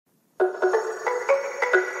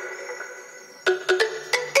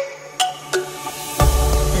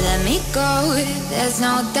go, there's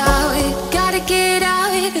no doubt. Gotta get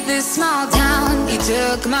out of this small town. You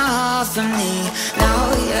took my heart from me, now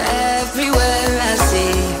you're everywhere I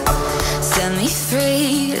see. Set me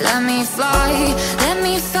free, let me fly, let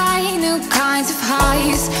me find new kinds of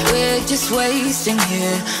highs. We're just wasting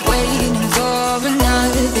here, waiting for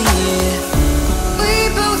another year. We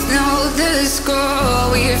both know the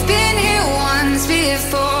score, we've been here once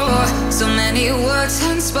before. So many words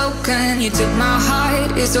unspoken, you took my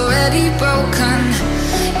heart, it's already broken.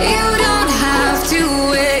 You don't have to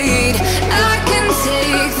wait, I can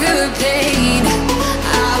take the pain.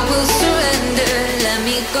 I will surrender, let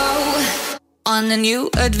me go on a new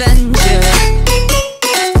adventure.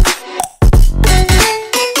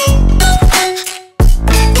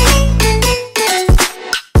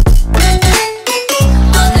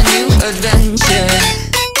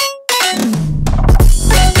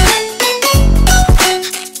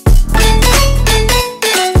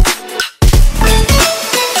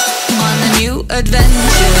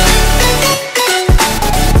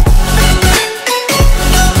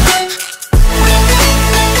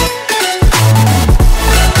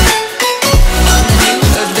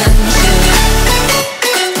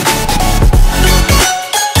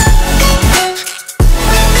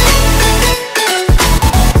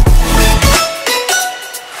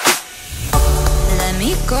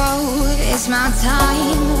 It's my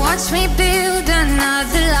time, watch me build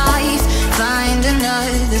another life. Find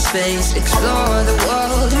another space, explore the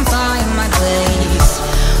world and find my place.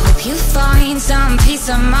 Hope you find some peace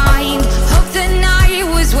of mind, hope the night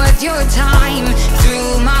was worth your time.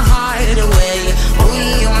 Threw my heart away,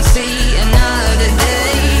 we won't see another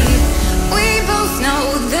day. We both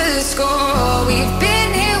know the score, we've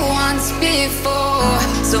been here once before.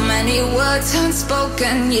 So many words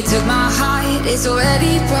unspoken, you took my heart, it's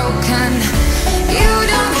already broken. You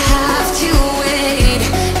don't have to wait,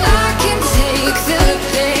 I can take the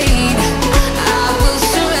pain. I will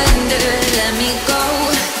surrender, let me go.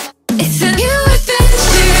 It's a new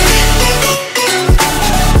adventure.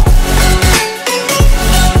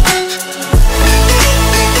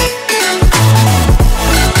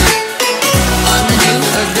 On a new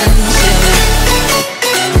adventure.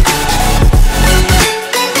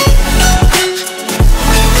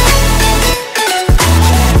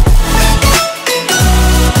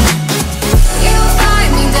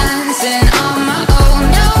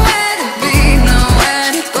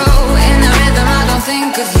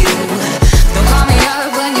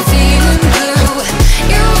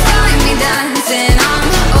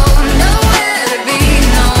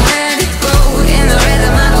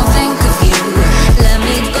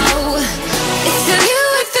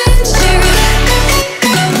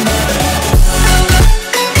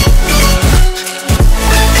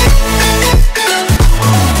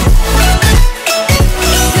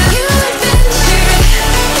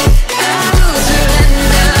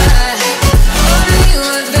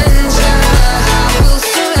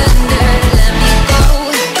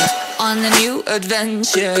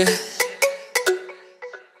 Adventure.